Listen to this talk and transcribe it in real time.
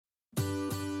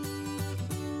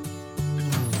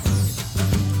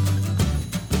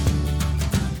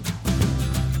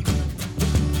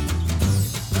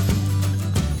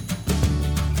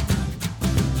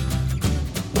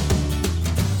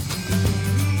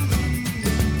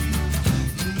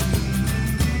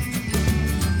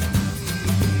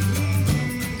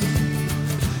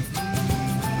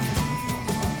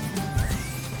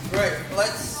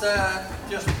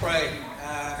Let's just pray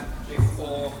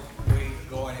before we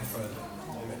go any further.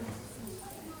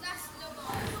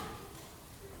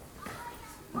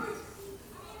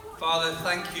 Father,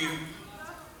 thank you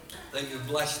that you've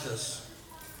blessed us.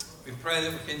 We pray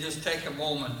that we can just take a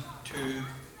moment to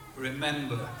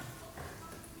remember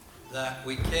that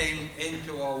we came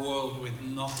into our world with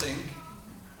nothing,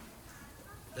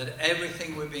 that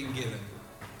everything we've been given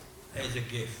is a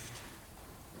gift,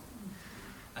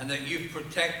 and that you've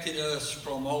protected us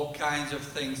from all kinds of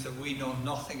things that we know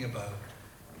nothing about.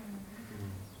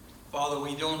 Father,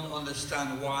 we don't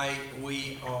understand why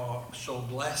we are so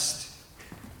blessed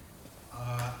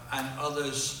and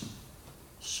others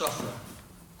suffer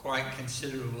quite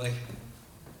considerably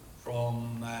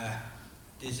from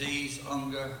disease,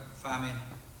 hunger, famine,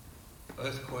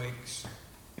 earthquakes.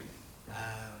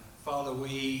 Father,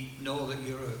 we know that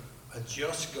you're a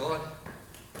just God,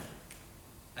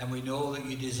 and we know that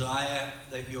you desire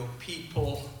that your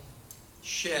people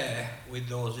share with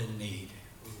those in need.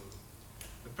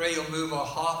 We pray you'll move our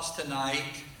hearts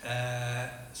tonight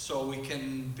so we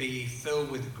can be filled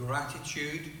with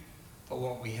gratitude for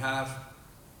what we have,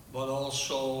 but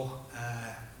also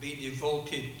be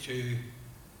devoted to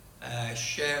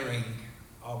sharing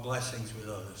our blessings with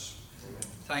others. Amen.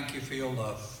 Thank you for your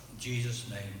love. In Jesus'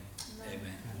 name,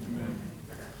 amen. Amen.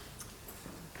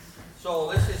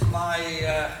 So this is my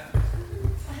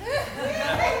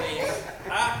Japanese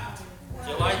hat. Do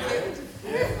you like it?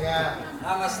 Yeah.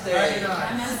 Namaste.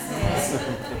 Namaste.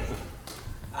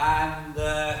 And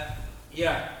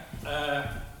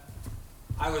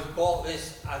I was bought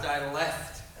this as I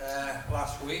left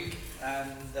last week,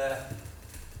 and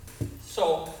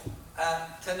so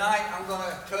tonight I'm going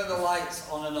to turn the lights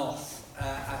on and off.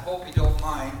 I hope you don't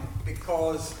mind,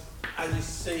 because as you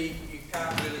see, you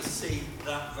can't really see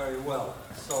that very well.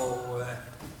 So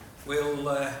we'll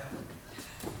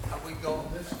have we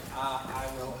got this? I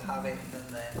will have it, and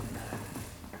then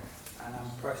and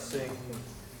I'm pressing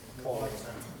pause.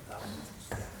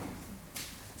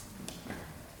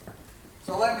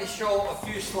 So let me show a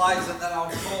few slides, and then I'll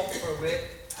talk for a bit,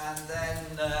 and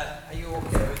then are you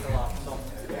okay with the laptop?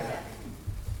 Yeah.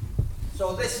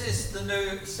 So this is the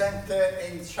new centre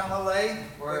in Chamalay,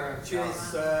 which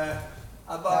is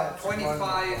about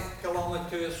 25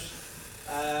 kilometres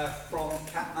from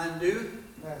Kathmandu.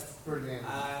 That's brilliant.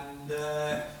 And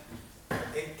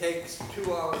it takes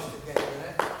 2 hours to get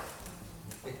there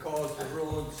because the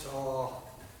roads are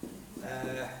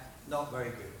not very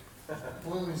good.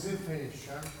 When is it finished,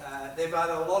 They've had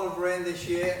a lot of rain this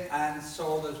year, and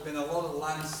so there's been a lot of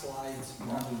landslides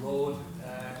on the road.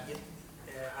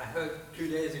 I heard 2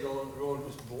 days ago that the road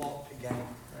was blocked again.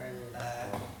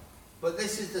 But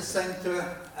this is the centre.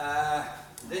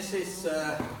 This is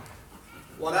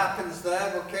what happens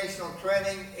there: vocational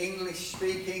training, English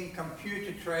speaking,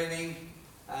 computer training,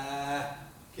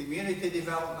 community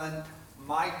development,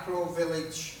 micro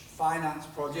village finance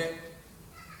project.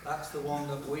 That's the one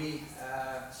that we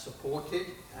supported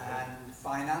and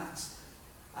financed,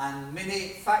 and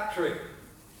mini factory.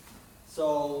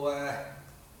 So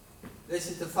this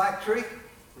is the factory,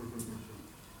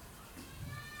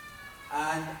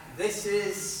 and this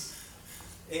is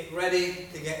it ready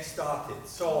to get started.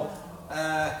 So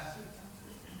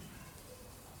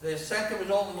the centre was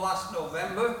opened last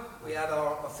November. We had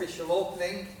our official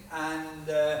opening, and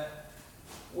the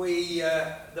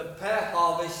pear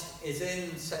harvest is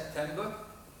in September.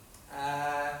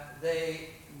 They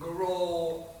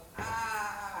grow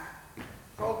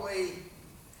probably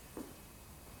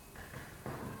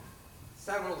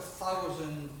several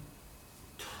thousand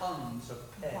tons of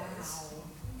pears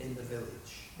in the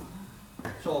village.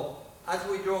 So as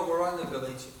we drove around the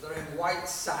village, they're in white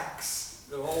sacks.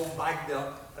 They're all bagged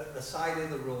up at the side of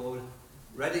the road,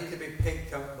 ready to be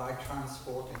picked up by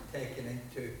transport and taken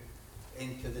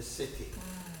into the city.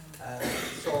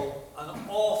 So an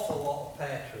awful lot of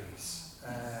pear trees.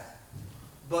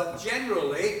 But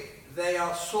generally, they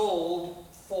are sold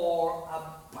for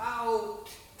about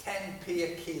 10p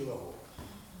a kilo.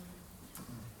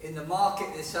 In the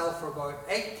market, they sell for about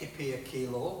 80p a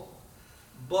kilo,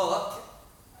 but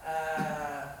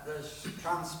there's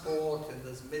transport, and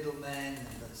there's middlemen,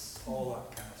 and there's all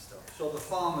that kind of stuff. So the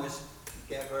farmers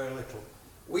get very little.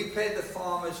 We paid the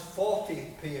farmers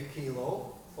 40p a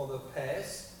kilo for the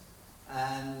pears,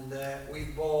 and we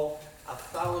bought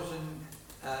 1,000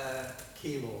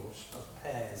 kilos of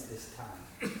pears this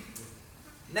time.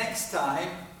 Next time,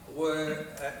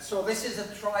 so this is a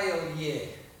trial year.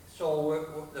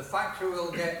 So the factory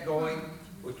will get going,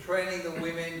 we're training the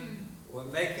women, we're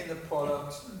making the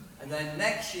products, and then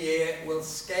next year we'll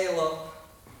scale up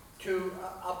to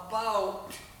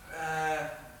about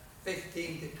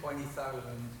 15 to 20,000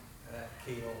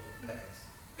 kilos of pears.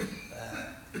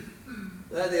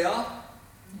 There they are.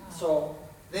 So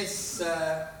this,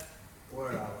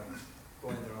 where are we?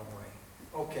 Going the wrong way.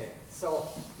 Okay, so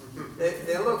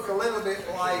they look a little bit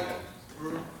like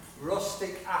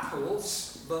rustic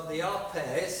apples, but they are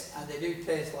pears, and they do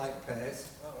taste like pears.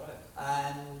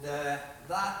 And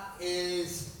that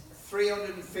is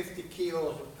 350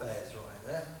 kilos of pears right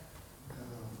there.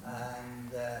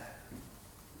 And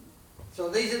so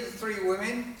these are the three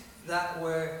women that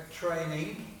we're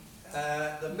training.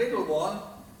 The middle one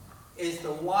is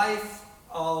the wife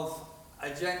of a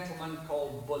gentleman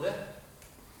called Buddha,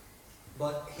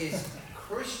 but his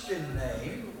Christian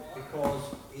name, because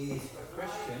he's a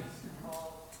Christian,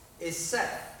 is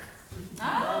Seth.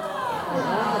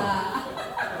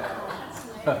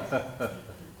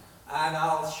 And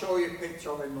I'll show you a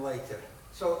picture of him later.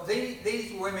 So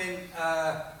these women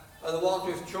are the ones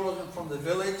we've chosen from the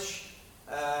village.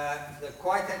 They're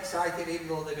quite excited, even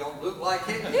though they don't look like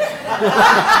it.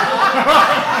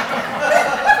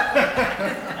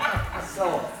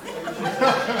 So,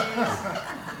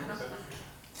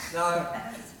 now,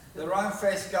 the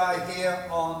round-faced guy here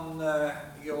on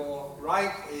your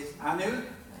right is Anu.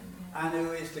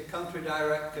 Anu is the country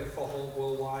director for Hope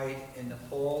Worldwide in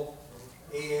Nepal.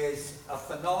 He is a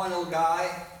phenomenal guy.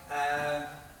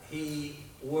 He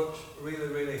works really,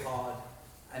 really hard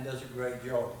and does a great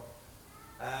job.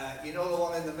 You know the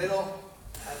one in the middle?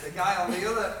 The guy on the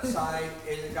other side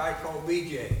is a guy called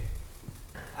BJ.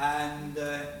 And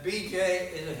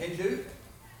BJ is a Hindu.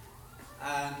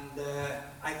 And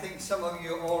I think some of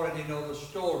you already know the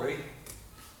story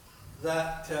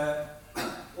that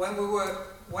when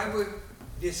we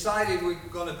decided we were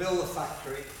going to build a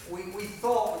factory, we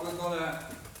thought we were going to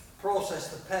process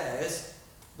the pears,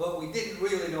 but we didn't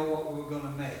really know what we were going to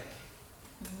make.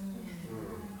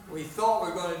 We thought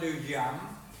we were going to do jam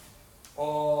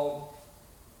or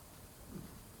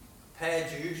pear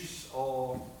juice,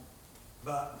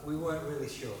 but we weren't really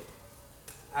sure.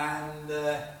 And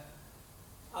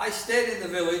I stayed in the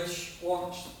village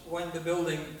once when the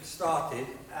building started,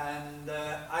 and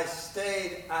I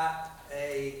stayed at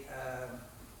a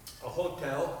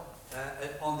hotel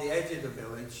on the edge of the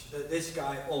village that this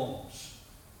guy owns.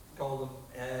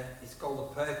 It's called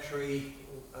the Pear Tree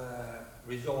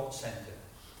Resort Centre.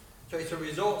 So it's a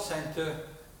resort centre.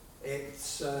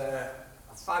 It's a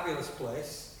fabulous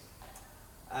place.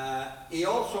 He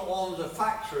also owns a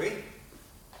factory,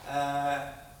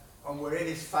 and we're in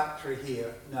his factory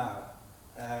here now.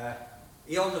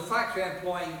 He owns a factory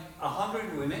employing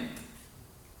 100 women,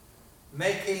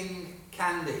 making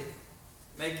candy,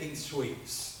 making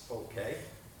sweets, okay?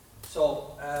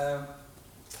 So,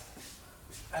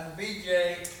 and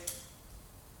BJ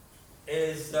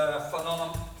is a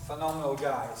phenomenal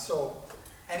guy. So,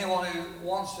 anyone who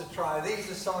wants to try, these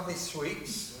are some of his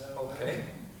sweets, okay?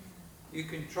 You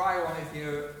can try one if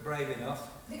you're brave enough.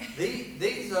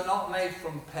 These are not made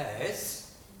from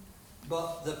pears,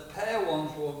 but the pear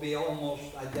ones will be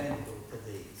almost identical to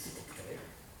these, okay?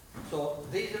 So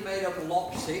these are made of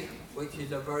lopsy, which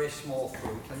is a very small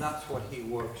fruit, and that's what he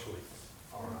works with,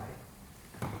 all right?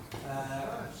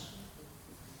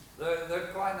 They're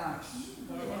quite nice.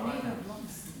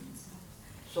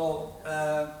 So,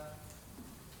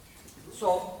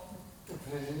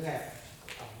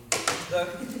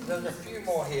 there's a few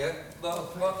more here,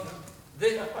 but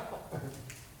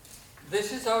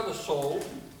this is how they're sold,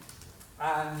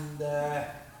 and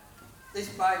this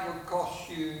bag would cost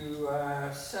you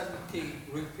 70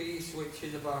 rupees, which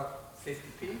is about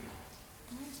 50p.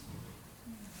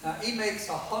 Now he makes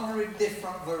 100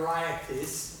 different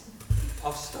varieties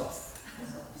of stuff.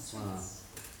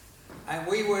 And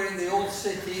we were in the old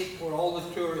city where all the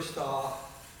tourists are,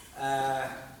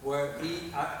 where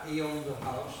he owns a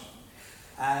house,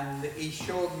 and he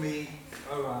showed me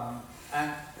around,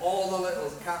 and all the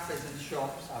little cafes and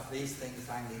shops have these things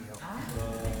hanging up.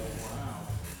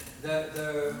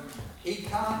 Wow. He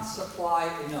can't supply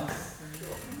enough.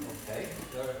 Okay,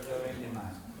 they're in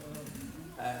demand.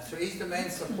 So he's the main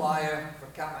supplier for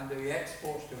Kathmandu. He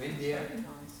exports to India.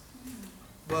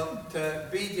 But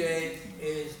BJ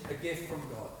is a gift from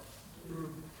God.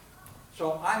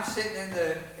 So I'm sitting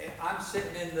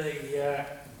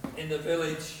in the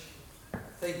village,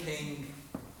 thinking,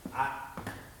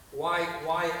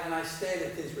 why? And I stayed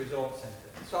at his resort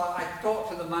centre. So I talked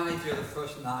to the manager the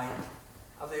first night.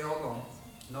 Have they all gone?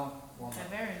 No. One. They're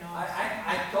very nice.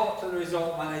 I talked to the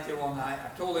resort manager one night. I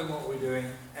told him what we're doing,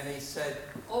 and he said,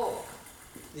 "Oh,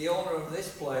 the owner of this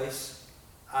place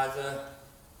has a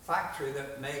factory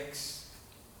that makes,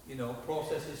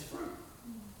 processes fruit.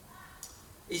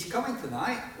 He's coming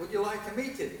tonight. Would you like to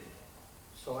meet him?"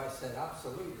 So I said,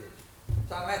 absolutely.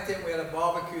 So I met him, we had a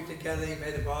barbecue together, he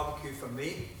made a barbecue for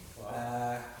me.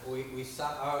 We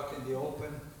sat out in the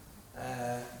open,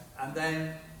 and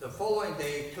then the following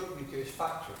day he took me to his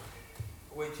factory,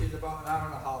 which is about an hour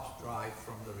and a half drive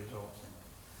from the resort centre.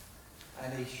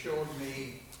 And he showed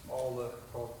me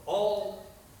all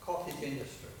cottage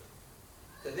industry.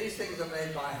 So these things are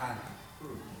made by hand.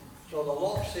 So the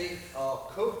lopsy are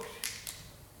cooked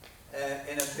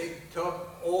in a big tub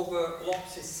over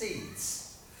lopsy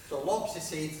seeds. So lopsy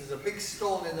seeds, there's a big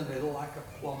stone in the middle, like a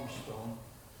plum stone,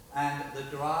 and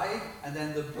they're dried and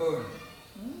then they're burned.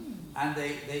 And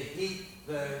they heat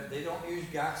they don't use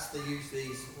gas, they use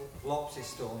these lopsy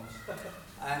stones.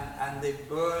 And they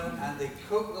burn and they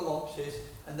cook the lopsies,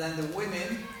 and then the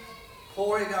women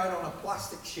pour it out on a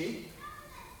plastic sheet.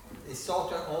 They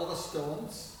sort out all the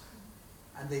stones,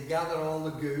 and they gather all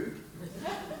the goo,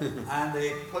 and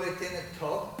they put it in a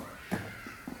tub,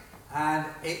 and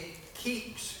it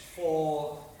keeps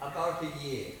for about a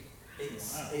year.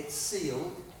 It's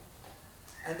sealed,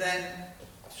 and then,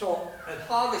 so at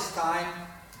harvest time,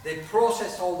 they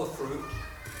process all the fruit,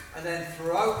 and then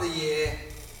throughout the year,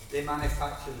 they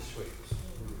manufacture the sweets.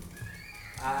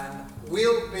 And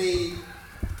we'll be,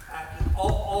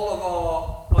 all of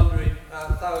our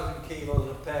 1,000 kilos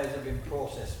of pears have been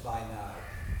processed by now.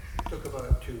 It took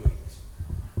about 2 weeks.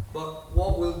 But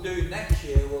what we'll do next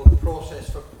year, we'll process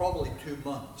for probably 2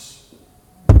 months.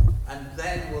 And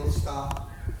then we'll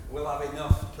have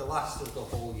enough to last us the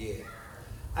whole year.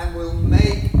 And we'll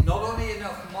make not only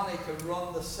enough money to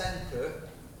run the centre,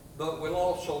 but we'll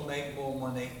also make more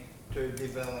money to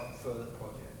develop further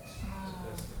projects.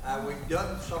 We've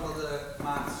done some of the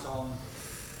maths on,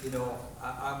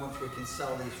 how much we can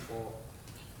sell these for.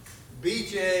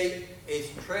 BJ is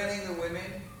training the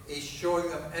women, he's showing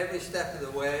them every step of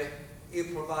the way,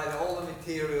 he'll provide all the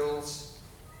materials,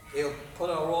 he'll put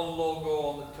our own logo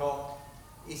on the top.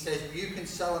 He says, you can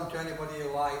sell them to anybody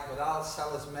you like, but I'll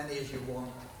sell as many as you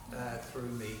want through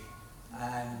me,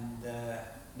 and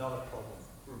not a problem.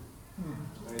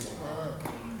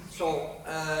 So,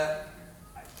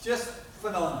 just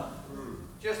phenomenal.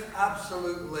 Just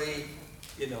absolutely,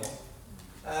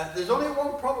 there's only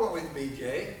one problem with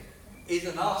BJ. He's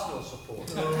an Arsenal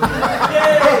supporter. Well,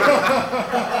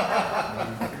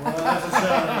 that's a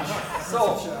challenge. So,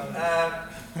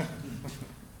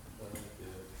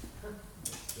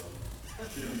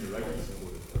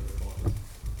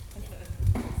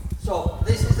 so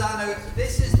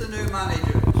this is the new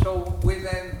manager. So we've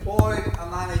employed a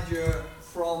manager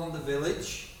from the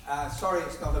village. Sorry,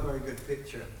 it's not a very good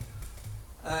picture.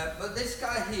 But this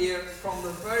guy here, from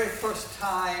the very first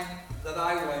time that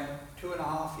I went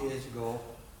 2.5 years ago,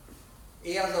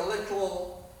 he has a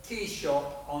little tea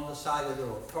shop on the side of the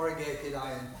road, corrugated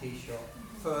iron tea shop.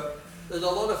 There's a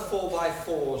lot of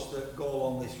 4x4s that go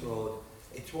along this road.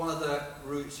 It's one of the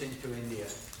routes into India.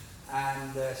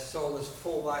 And so there's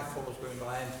 4x4s going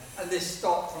by, and they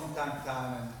stop from time to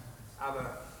time and have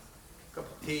a cup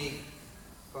of tea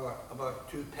for about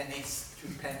 2 pence.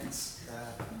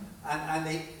 And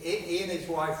he and his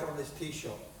wife run this tea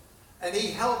shop. And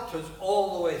he helped us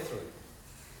all the way through.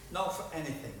 Not for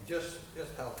anything, just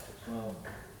helped us. Wow.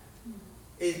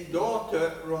 His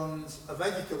daughter runs a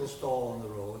vegetable stall on the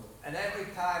road, and every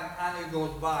time Annie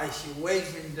goes by, she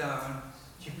waves him down,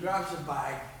 she grabs a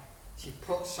bag, she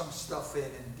puts some stuff in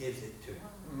and gives it to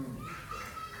him.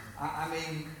 I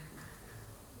mean,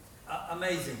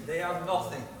 amazing. They have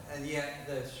nothing, and yet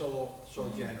they're so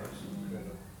generous.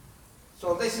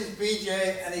 So this is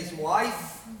BJ and his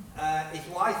wife. His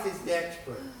wife is the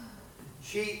expert.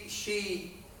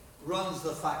 She runs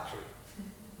the factory,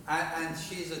 and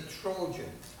she's a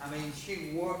Trojan. I mean,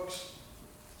 she works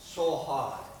so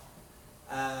hard.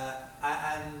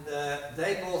 And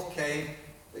they both came.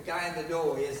 The guy in the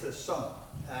doorway is the son,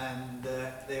 and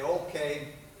they all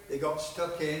came. They got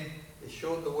stuck in. They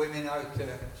showed the women how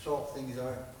to sort things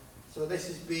out. So this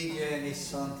is BJ and his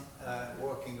son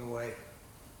working away.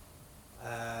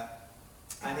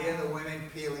 And here are the women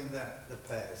peeling the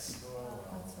pears. That's a lot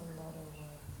of work.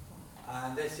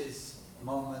 And this is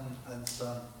mum and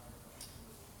son.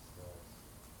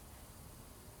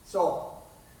 So,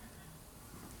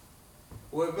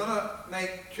 we're going to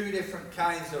make 2 different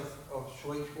kinds of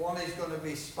sweets. One is going to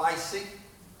be spicy,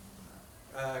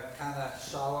 kind of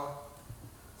sour.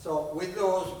 So with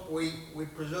those, we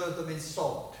preserve them in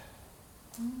salt.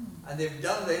 And they've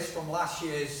done this from last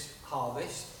year's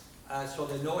harvest, so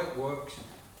they know it works.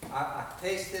 I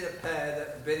tasted a pear that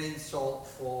had been in salt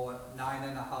for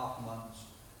 9.5 months.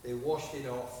 They washed it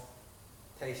off,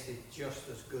 tasted just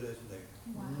as good as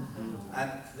new. Wow.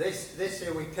 And this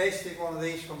year we tasted one of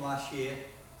these from last year.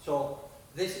 So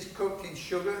this is cooked in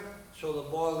sugar, so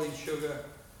they're boiled in sugar,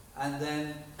 and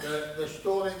then they're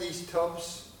stored in these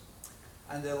tubs,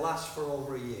 and they last for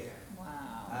over a year. Wow.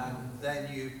 And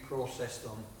then you process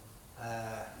them.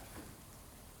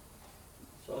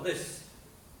 So this,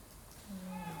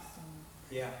 Amazing.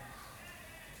 yeah.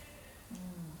 Mm.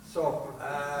 So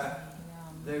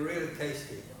Yum. they're really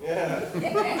tasty. Yeah.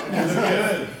 Yes.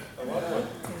 Good. I love it.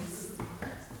 Taste.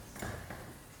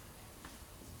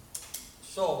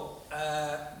 So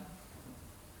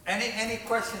any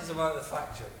questions about the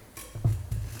factory?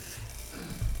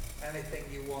 Anything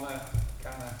you want to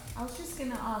kind of? I was just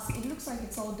gonna ask, it looks like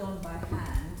it's all done by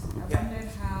hand. I Yeah.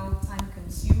 wondered how time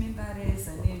consuming that is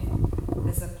and if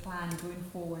there's a plan going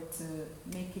forward to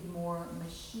make it more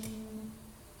machine,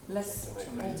 less.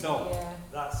 No. Yeah.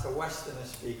 That's a Westerner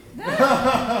speaking.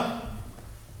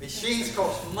 Machines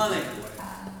cost money.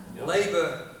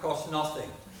 Labour costs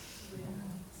nothing.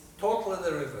 Totally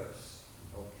the reverse.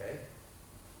 Okay.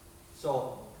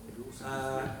 So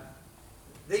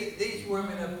these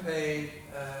women are paid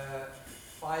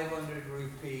 500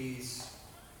 rupees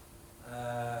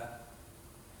a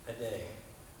day.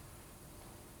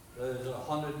 There's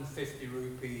 150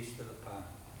 rupees to the pound.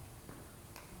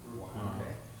 Wow.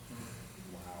 Okay.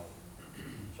 Wow.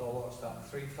 So what's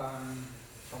that? £3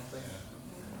 something?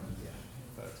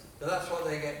 Yeah. So that's what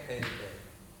they get paid a day.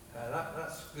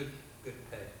 That's good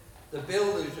pay. The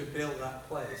builders who built that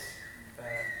place,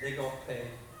 they got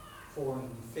paid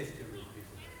 450 rupees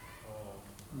a day. Oh.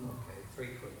 Okay,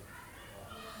 £3.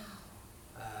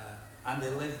 And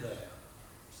they live there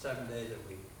 7 days a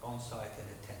week, on site in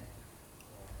a tent.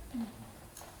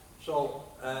 So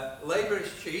labour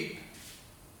is cheap,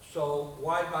 so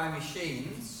why buy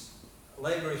machines?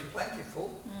 Labour is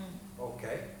plentiful, Mm.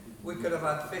 okay. We could have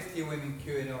had 50 women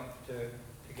queuing up to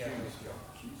get this job.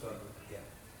 So, yeah.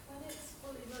 When it's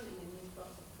fully running and you've got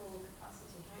the full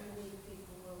capacity, how many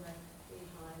people will there be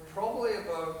hiring? Probably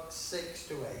about 6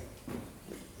 to 8.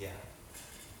 Yeah.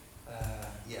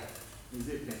 Yeah. Is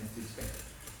it plans to expand?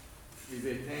 Is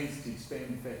there plans to expand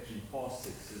the factory past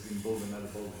 6 as in build another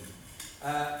building?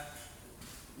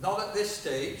 Not at this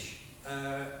stage,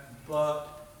 but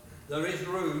there is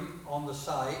room on the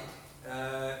site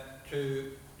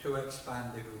to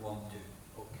expand if we want to.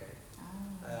 Okay.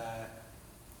 Ah.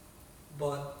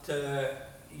 But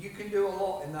you can do a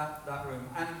lot in that room.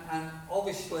 And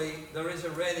obviously there is a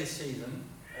rainy season,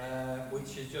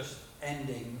 which is just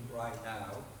ending right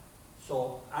now.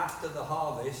 So after the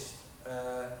harvest,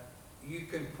 we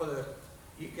could put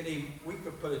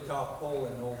a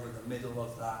tarpaulin over the middle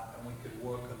of that, and we could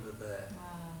work under there.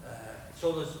 Wow.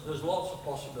 So there's lots of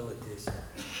possibilities.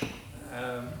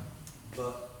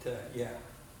 Yeah.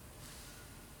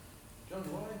 John,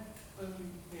 why only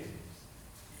pears?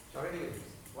 Sorry?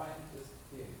 Why just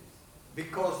pears?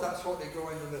 Because that's what they grow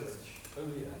in the village.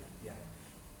 Only that. Yeah.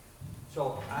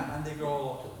 So, and they grow a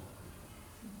lot of them.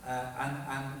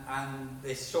 And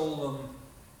they sold them,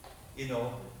 you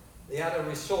know, they had a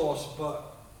resource,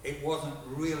 but it wasn't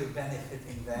really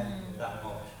benefiting them Mm. that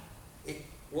much.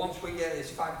 Once we get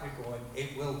this factory going,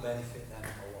 it will benefit them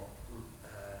a lot.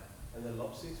 And the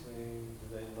lopsies, do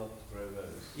they not grow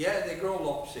those? Yeah, they grow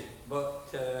lopsy,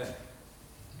 but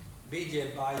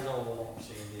BJ buys all the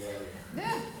lopsy in the area.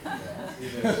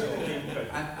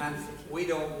 And we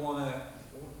don't want to.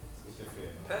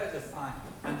 Pears are fine,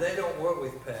 and they don't work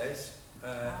with pears.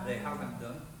 They haven't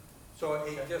done, so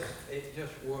it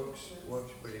just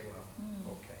works pretty well. Mm.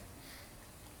 Okay.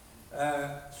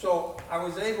 So I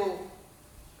was able.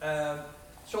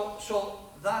 So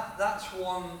that's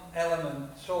one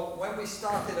element. So when we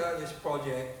started out this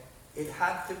project, it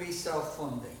had to be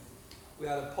self-funding. We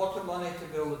had a pot of money to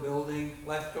build a building,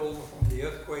 left over from the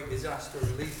earthquake disaster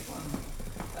relief fund,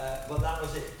 but that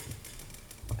was it.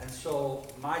 And so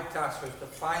my task was to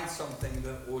find something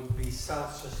that would be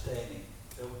self-sustaining,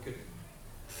 that we could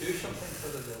do something for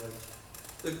the village.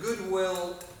 The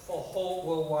goodwill for Hope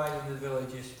worldwide in the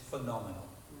village is phenomenal.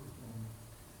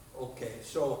 Okay,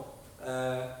 so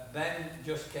Ben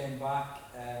just came back.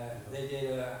 They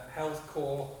did a health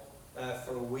call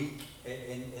for a week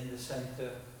in the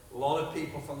centre. A lot of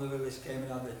people from the village came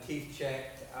and had their teeth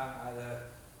checked, had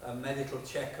a medical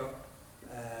checkup.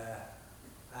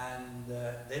 And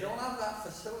they don't have that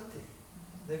facility.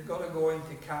 They've got to go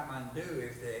into Kathmandu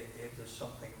if there's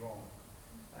something wrong.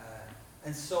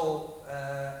 And so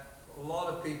a lot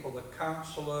of people, the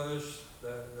councillors,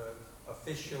 the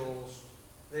officials,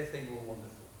 they think we're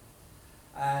wonderful.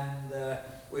 And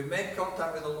we've made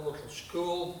contact with a local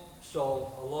school,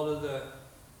 so a lot of the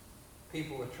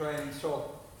people are training.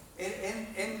 So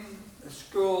in the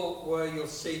school where you'll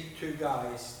see two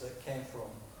guys that came from,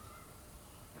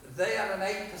 they had an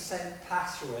 8%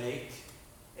 pass rate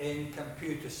in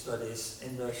computer studies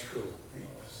in their school.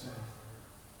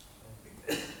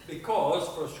 Because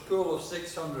for a school of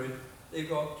 600, they've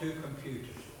got 2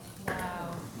 computers.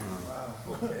 Wow. Wow.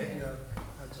 Okay. Yeah,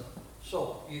 that's all.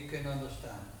 So you can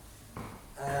understand.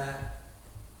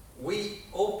 We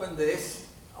opened this,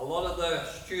 a lot of the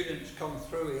students come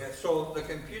through here, so the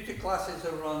computer classes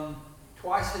are run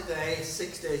twice a day,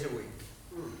 6 days a week.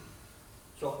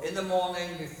 So in the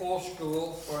morning before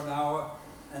school for an hour,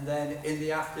 and then in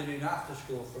the afternoon after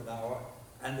school for an hour,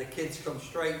 and the kids come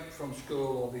straight from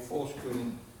school or before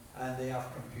school, and they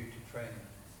have computer training.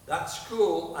 That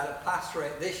school had a pass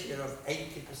rate this year of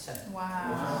 80%.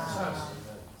 Wow.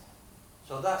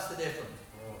 So that's the difference.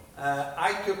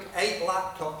 I took 8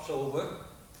 laptops over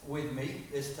with me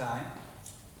this time.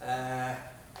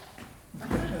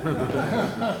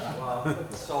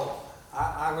 So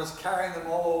I was carrying them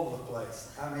all over the place.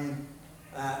 I mean,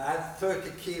 I had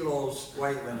 30 kilos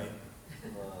weight limit.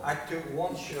 I took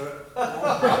 1 shirt,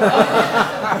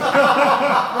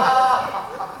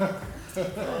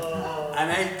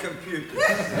 and 8 computers.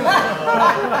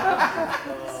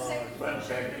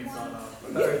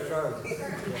 Very trousers.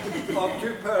 Oh,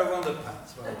 2 pair of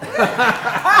underpants.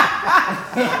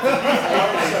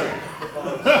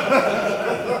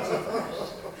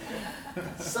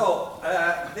 So,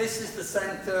 this is the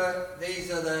centre,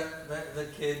 these are the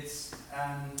kids,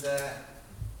 and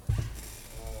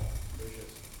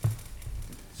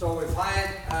so we've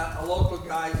hired a local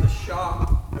guy, a Sharp,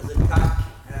 as a tack.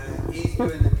 He's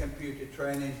doing the computer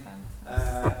training.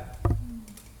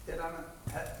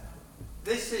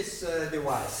 This is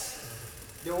Dewaz.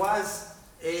 Dewaz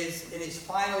is in his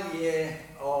final year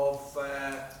of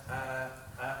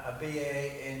a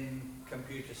BA in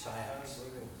computer science.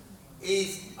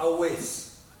 He's a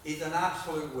whiz. He's an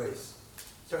absolute whiz.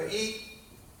 So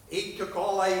he took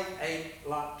all eight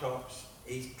laptops.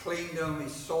 He's cleaned them,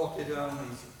 he's sorted them,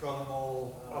 he's got them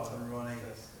all up and running,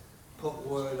 put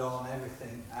Word on,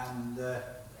 everything, and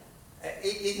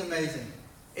he's amazing.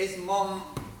 His mum,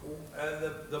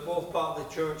 they're both part of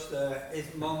the church there,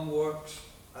 his mum works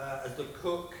as the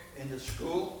cook in the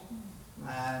school,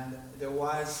 and the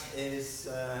wife is,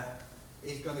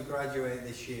 he's going to graduate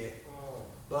this year.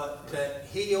 But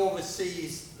he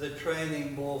oversees the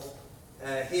training both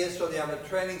here, so they have a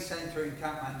training centre in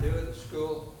Kathmandu at the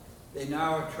school. They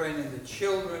now are training the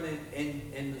children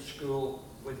in the school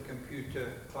with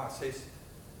computer classes.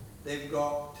 They've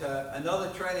got another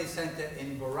training centre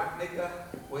in Baraknica,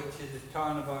 which is a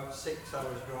town about 6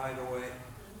 hours drive away,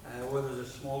 where there's a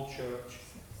small church.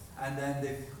 And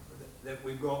then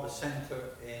we've got the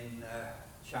centre in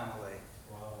Chamalay.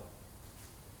 Wow.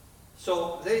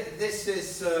 So this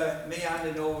is me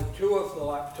handing over 2 of the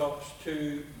laptops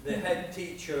to the head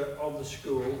teacher of the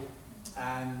school,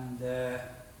 and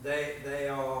they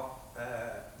are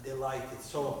delighted.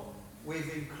 So we've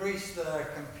increased the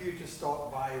computer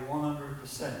stock by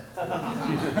 100%.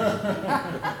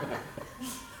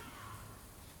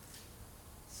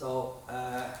 So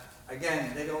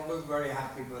again, they don't look very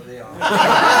happy, but they are.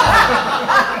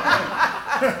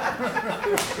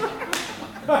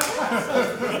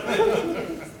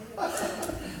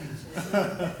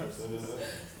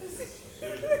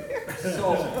 So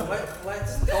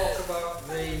let's talk about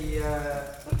the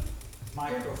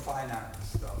microfinance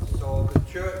stuff. So the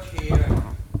church here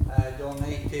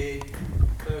donated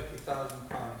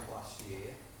 £30,000 last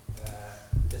year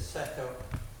to set up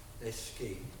this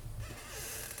scheme.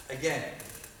 Again,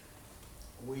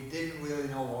 we didn't really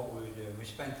know what we were doing. We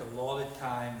spent a lot of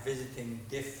time visiting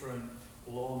different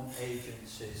loan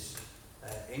agencies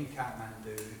in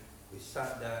Kathmandu. We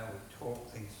sat down, we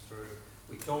talked things through.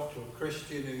 We talked to a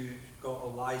Christian who's got a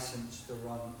license to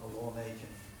run a loan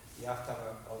agent. You have to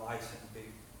have a license to be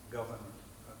governed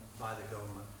by the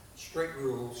government. Strict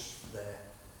rules there.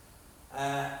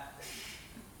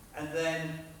 And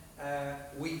then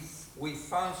we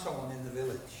found someone in the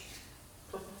village.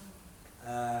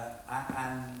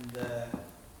 And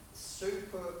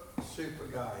super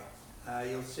guy.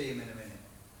 You'll see him in a minute.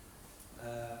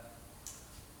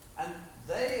 And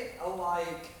they are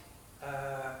like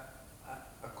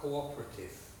a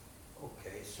cooperative.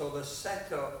 Okay, so they're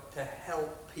set up to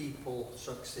help people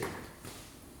succeed.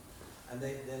 And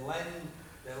they lend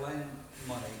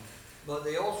money, but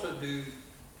they also do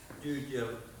due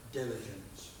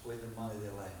diligence with the money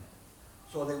they lend.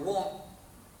 So they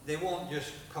won't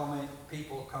just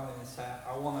people come in and say,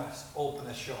 I want to open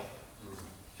a shop.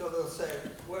 So they'll say,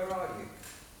 where are you?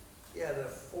 Yeah, there are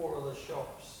 4 other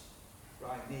shops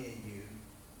right near you.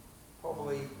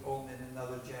 Probably opening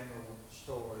another general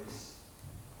store is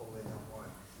probably not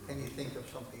right. Can you think of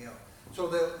something else? So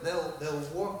they'll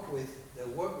work with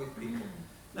people.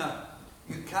 Now,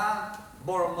 you can't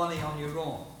borrow money on your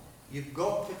own. You've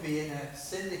got to be in a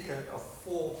syndicate of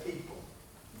 4 people.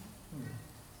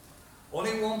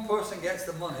 Only one person gets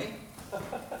the money.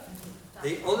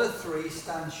 The other 3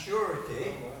 stand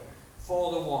surety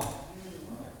for the one.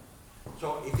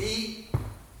 So if he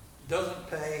doesn't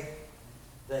pay,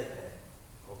 they pay.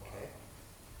 Okay.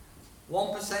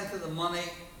 1% of the money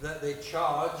that they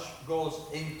charge goes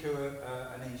into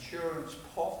an insurance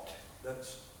pot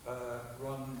that's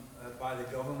run by the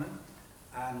government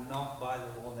and not by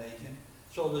the loan agent.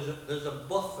 So there's a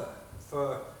buffer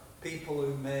for people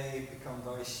who may become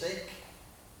very sick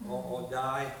or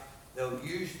die. They'll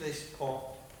use this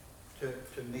pot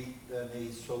to meet their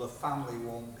needs, so the family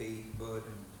won't be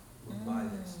burdened by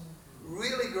this.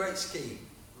 Really great scheme.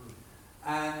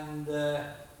 And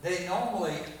they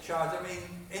normally charge, I mean,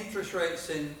 interest rates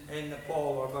in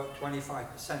Nepal are about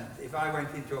 25%. If I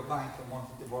went into a bank and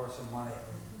wanted to borrow some money,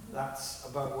 that's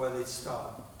about where they'd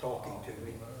start talking to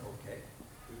me. Okay.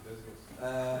 Good business.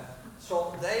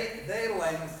 So they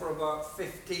lend for about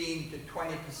 15 to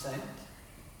 20%.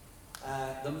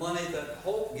 The money that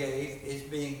Hope gave is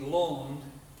being loaned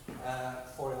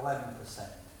for 11%.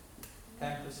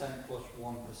 10% plus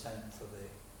 1% for the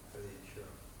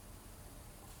insurance.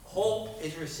 Hope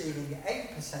is receiving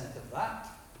 8% of that.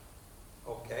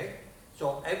 Okay.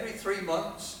 So every 3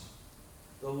 months,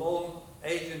 the loan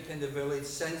agent in the village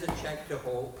sends a check to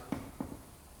Hope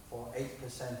for 8%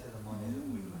 of the money that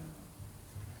we lend.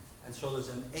 And so there's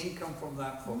an income from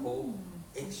that for Hope.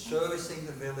 It's servicing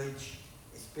the village.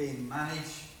 It's being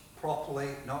managed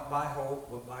properly, not by Hope,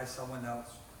 but by someone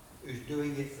else who's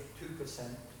doing it for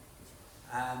 2%.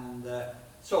 And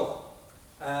so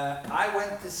I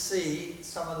went to see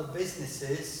some of the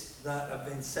businesses that have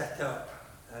been set up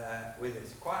with it.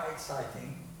 It's quite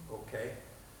exciting. Okay.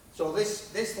 So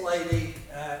this lady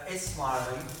is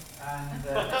smiling, and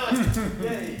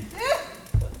yay,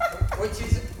 which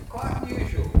is quite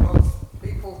unusual because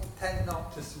people tend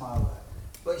not to smile there.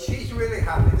 But she's really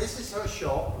happy. This is her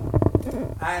shop,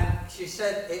 and she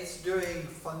said it's doing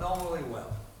phenomenally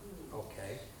well.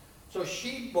 Okay, so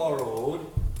she borrowed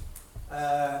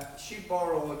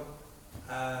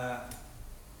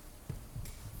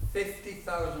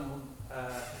 50,000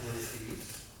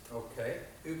 rupees. Okay,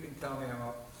 who can tell me how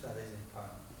much that is in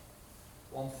pounds?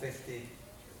 150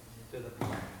 to the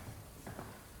pound.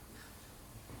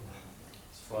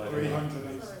 It's fine.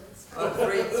 300. About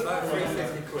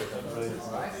 350 quid.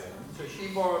 Right? So she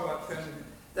borrowed about 200.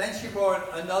 Then she borrowed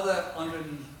another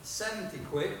 170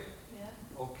 quid. Yeah.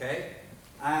 Okay,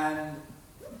 and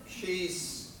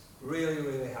she's really,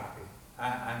 really happy,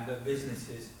 and the business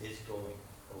is going.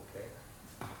 Okay.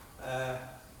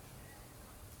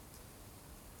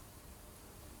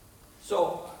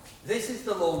 So this is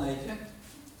the loan agent.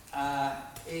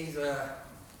 He's a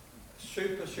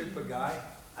super guy,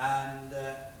 and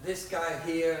this guy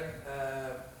here,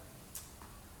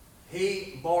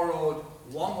 he borrowed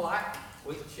 1 lakh,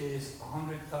 which is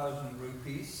 100,000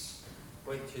 rupees,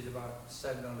 which is about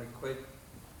 700 quid.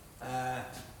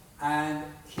 And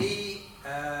his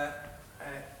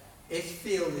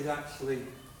field is actually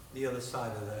the other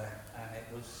side of there, and it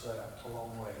was a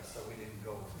long way, so we didn't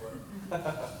go.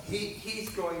 But he's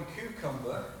growing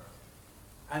cucumber,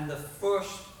 and the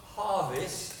first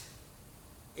harvest,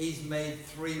 he's made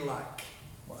 3 lakh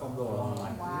from the 1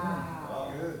 lakh.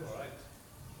 Wow. Good. All right.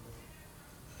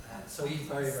 So he's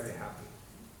very, very happy.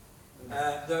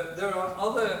 There are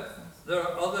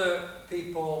other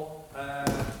people.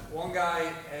 One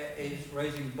guy is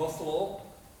raising buffalo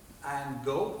and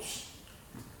goats.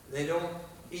 They don't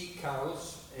eat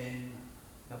cows in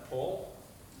Nepal,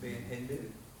 being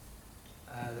Hindu.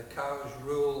 The cows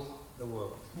rule the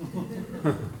world.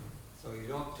 So you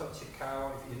don't touch a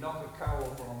cow. If you knock a cow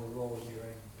over on the road, you're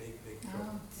in big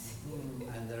trouble.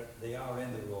 And they are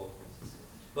in the road.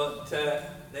 But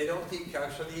they don't eat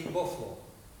cows, so they eat buffalo.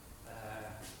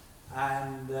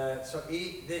 So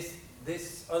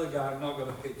this other guy, I'm not going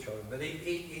to picture him, but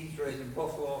he's raising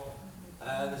buffalo.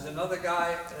 There's another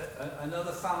guy,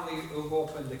 another family who've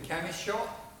opened a chemist shop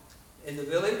in the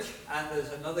village, and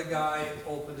there's another guy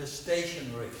who opened a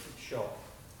stationery shop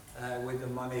with the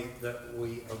money that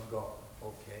we have got.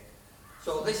 Okay.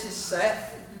 So this is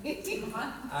Seth.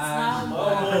 And,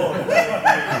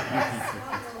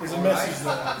 There's a message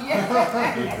there.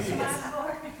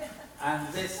 and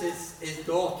this is his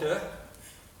daughter,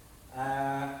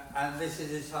 and this is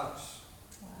his house.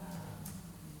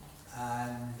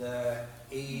 And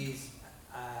he's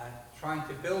trying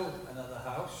to build another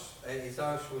house. His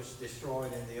house was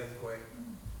destroyed in the earthquake.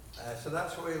 So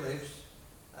that's where he lives.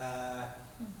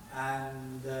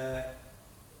 and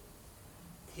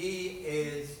he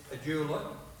is a jeweler.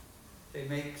 He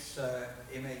makes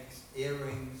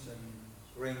earrings and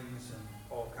rings and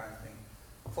all kinds of things.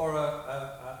 For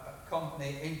a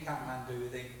company in Kathmandu,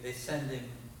 they send him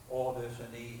orders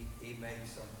and he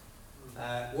makes them.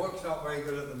 Work's not very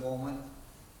good at the moment,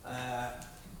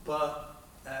 but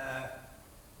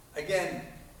again,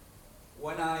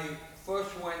 when I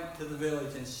first went to the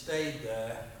village and stayed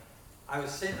there, I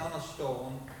was sitting on a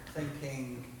stone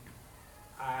thinking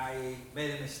I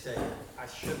made a mistake. I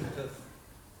shouldn't have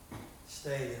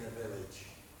stayed in the village.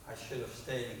 I should have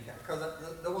stayed in camp, because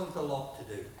there wasn't a lot to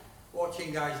do.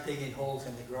 Watching guys digging holes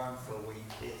in the ground for a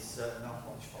week is not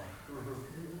much fun.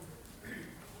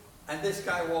 And this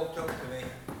guy walked up to me,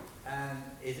 and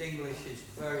his English is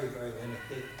very, very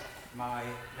limited. My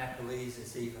Nepalese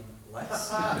is even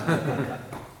less.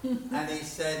 And he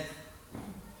said,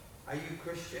 "Are you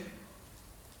Christian?"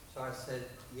 So I said,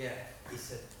 "Yeah." He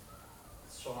said,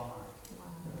 "So am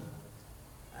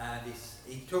I." And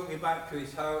he took me back to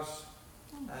his house.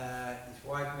 His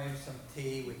wife made some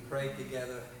tea. We prayed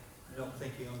together. I don't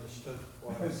think he understood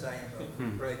what I was saying, but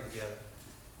we prayed together.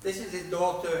 This is his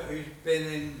daughter, who's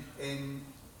been in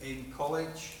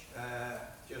college,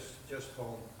 just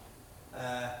home.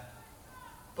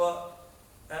 But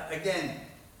again,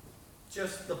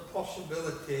 just the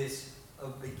possibilities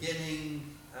of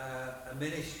beginning a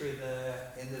ministry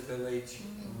there in the village.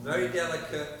 Very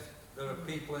delicate. There are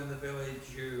people in the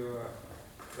village who are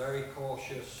very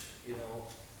cautious, you know.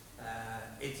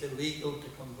 It's illegal to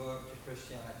convert to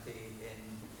Christianity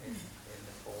in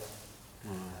Nepal.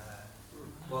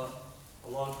 But a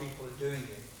lot of people are doing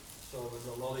it. So there's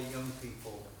a lot of young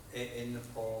people in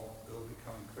Nepal who are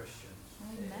becoming Christians.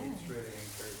 It's really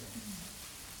encouraging.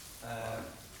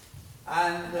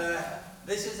 And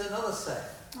this is another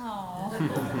set.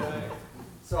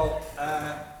 So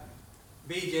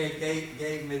BJ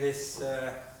gave me this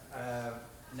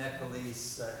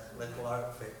Nepalese little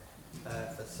outfit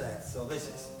for Seth. So this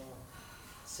is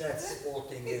Seth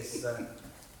sporting his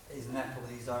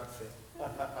Nepalese outfit.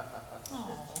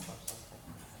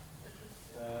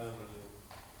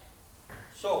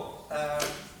 So,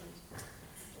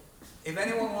 if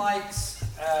anyone likes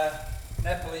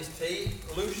Nepalese tea,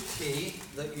 loose tea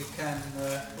that you can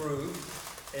brew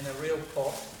in a real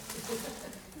pot,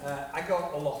 I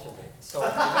got a lot of it. So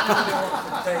if anybody wants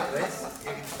to take this,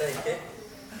 you can take it.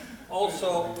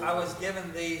 Also, I was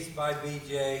given these by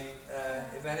BJ.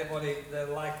 If anybody, they're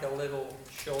like a little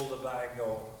shoulder bag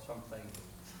or something.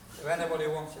 If anybody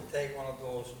wants to take one of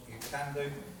those, you can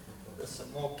do. There's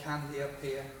some more candy up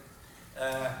here.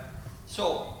 I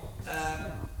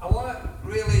want to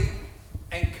really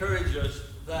encourage us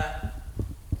that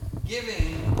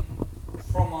giving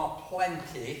from our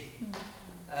plenty,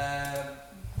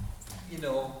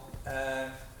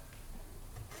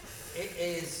 it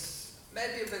is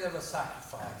maybe a bit of a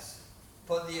sacrifice,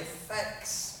 but the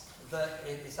effects that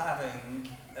it is having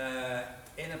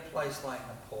in a place like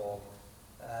Nepal,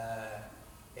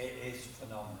 it is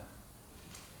phenomenal.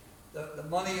 The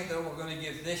money that we're going to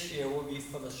give this year will be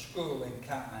for the school in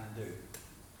Kathmandu.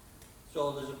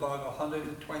 So there's about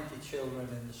 120 children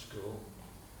in the school.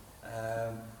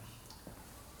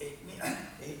 It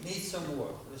needs some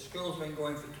work. The school's been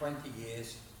going for 20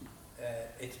 years.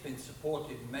 It's been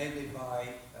supported mainly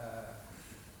by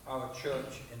our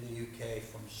church in the UK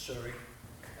from Surrey.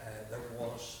 There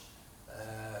was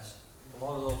a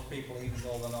lot of those people, even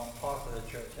though they're not part of the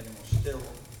church anymore, still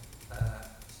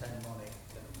send money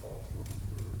to Nepal.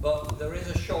 But there is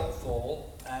a shortfall,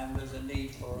 and there's a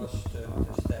need for us to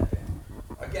step in.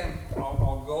 Again,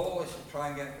 our goal is to try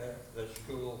and get the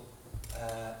school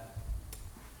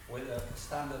with a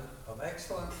standard of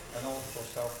excellence and also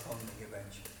self-funding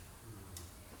eventually.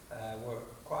 We're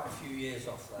quite a few years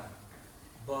off that.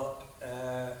 But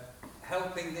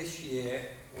helping this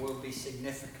year will be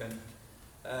significant.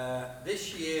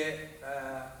 This year,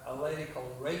 a lady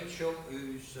called Rachel,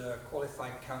 who's a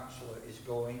qualified counsellor, is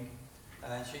going,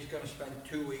 and she's going to spend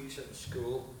 2 weeks at the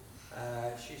school.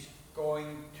 She's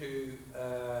going to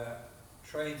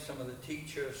train some of the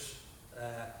teachers,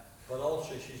 but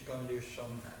also she's going to do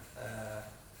some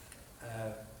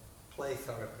play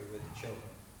therapy with the children,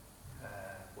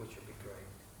 which will be great.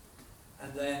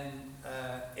 And then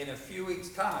in a few weeks'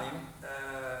 time,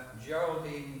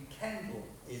 Geraldine Kendall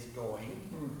is going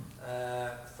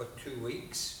for 2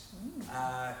 weeks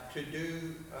to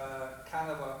do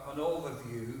kind of an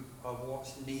overview of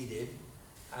what's needed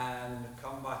and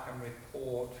come back and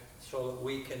report so that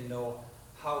we can know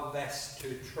how best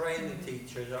to train the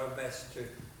teachers, how best to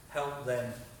help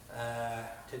them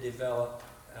to develop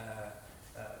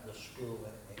the school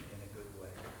in a good way.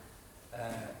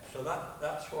 So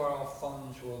that's where our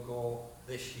funds will go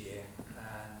this year.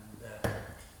 And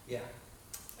yeah,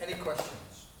 any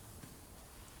questions?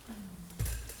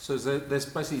 So there's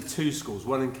basically two schools,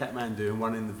 one in Kathmandu and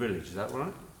one in the village, is that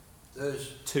right?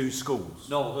 There's Two schools?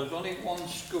 no, there's only one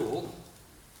school.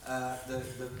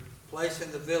 The place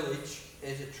in the village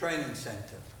is a training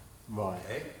centre, Right,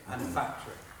 okay, and a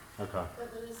factory. okay.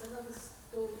 But there is another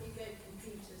school that you get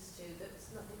computers to that's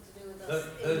nothing to do with us in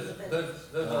the There's, village.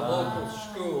 there's a local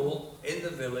school in the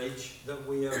village that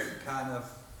we have kind of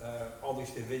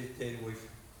obviously visited. We've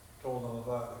told them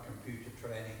about the computer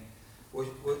training. We're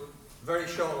very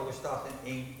shortly we're starting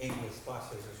English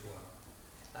classes as well.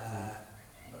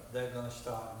 But they're going to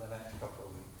start in the next couple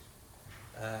of weeks.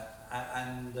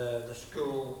 And the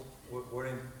school, we're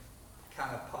in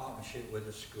kind of partnership with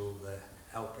the school there,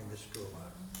 helping the school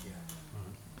out. Yeah.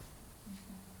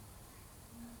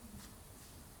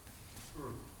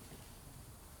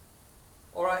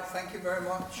 All right, thank you very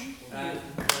much. And,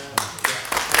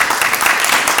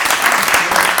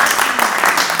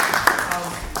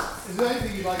 Is there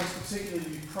anything you'd like us particularly to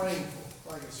be praying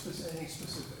for? Like anything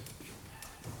specific?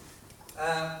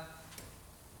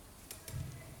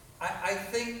 I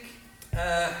think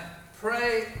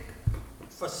pray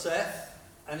for Seth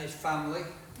and his family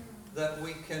that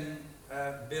we can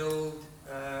build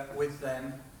with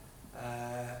them.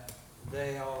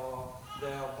 They are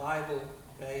Bible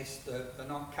based. They're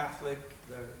not Catholic.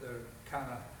 They're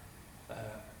kind of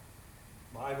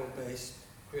Bible based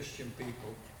Christian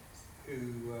people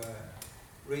who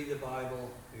read the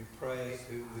Bible, who pray,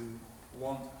 who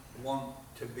want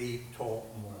to be taught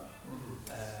more.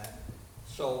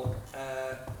 So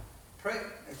pray.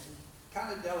 It's a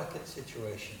kind of delicate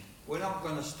situation. We're not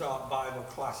going to start Bible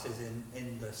classes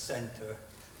in the centre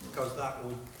because that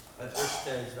would, at this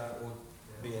stage, that would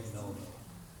be a no-no.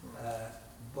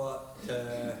 But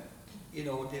you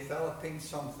know, developing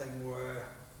something where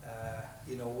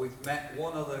you know, we've met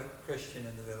one other Christian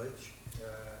in the village,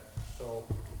 so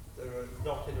they're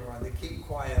dotted around. They keep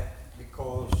quiet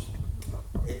because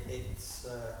it's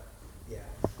yeah,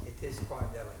 it is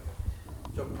quite delicate.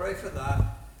 So pray for that.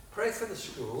 Pray for the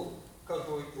school, because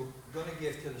we're going to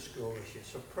give to the school this year.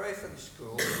 So pray for the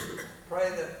school. Pray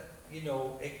that, you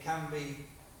know, it can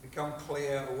become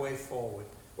clear a way forward.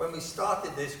 When we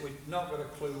started this, we'd not got a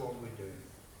clue what we're doing.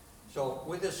 So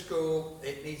with the school,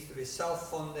 it needs to be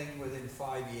self-funding within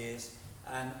 5 years,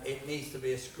 and it needs to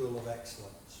be a school of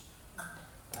excellence.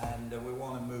 And we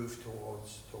want to move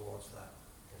towards that.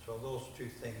 So those two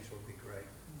things would be great.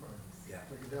 Yeah.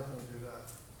 We can definitely do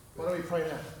that. Why don't we pray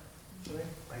now? Shall we?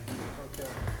 Thank you. Okay.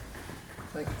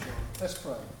 Thank you, John. Let's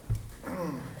pray.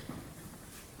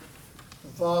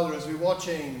 Father, as we're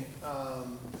watching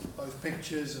both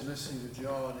pictures and listening to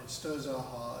John, it stirs our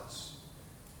hearts.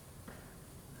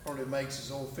 Probably makes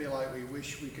us all feel like we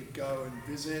wish we could go and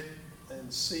visit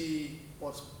and see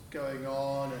what's going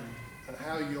on and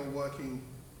how you're working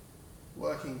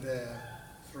there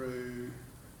through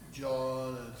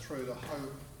John and through the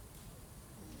Hope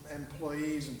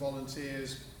employees and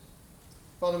volunteers.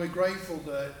 Father, we're grateful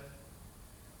that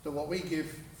what we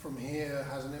give from here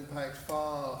has an impact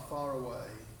far, far away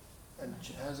and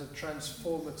has a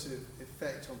transformative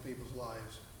effect on people's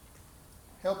lives.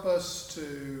 Help us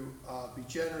to be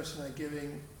generous in our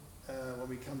giving when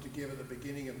we come to give at the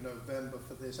beginning of November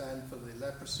for this and for the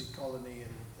leprosy colony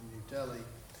in New Delhi.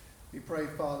 We pray,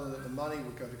 Father, that the money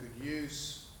would go to good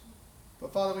use.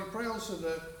 But Father, we pray also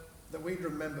that we'd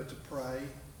remember to pray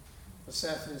for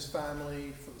Seth and his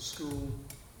family, for the school.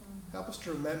 Help us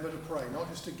to remember to pray, not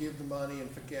just to give the money and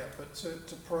forget, but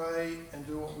to pray and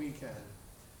do what we can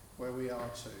where we are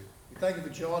too. We thank you for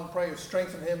John. Pray you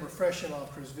strengthen him, refresh him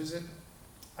after his visit.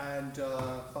 And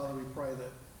Father, we pray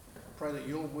that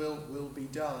your will be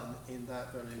done in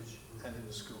that village and in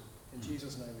the school. In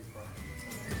Jesus' name we pray.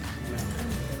 Amen.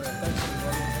 Thanks,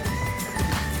 everybody.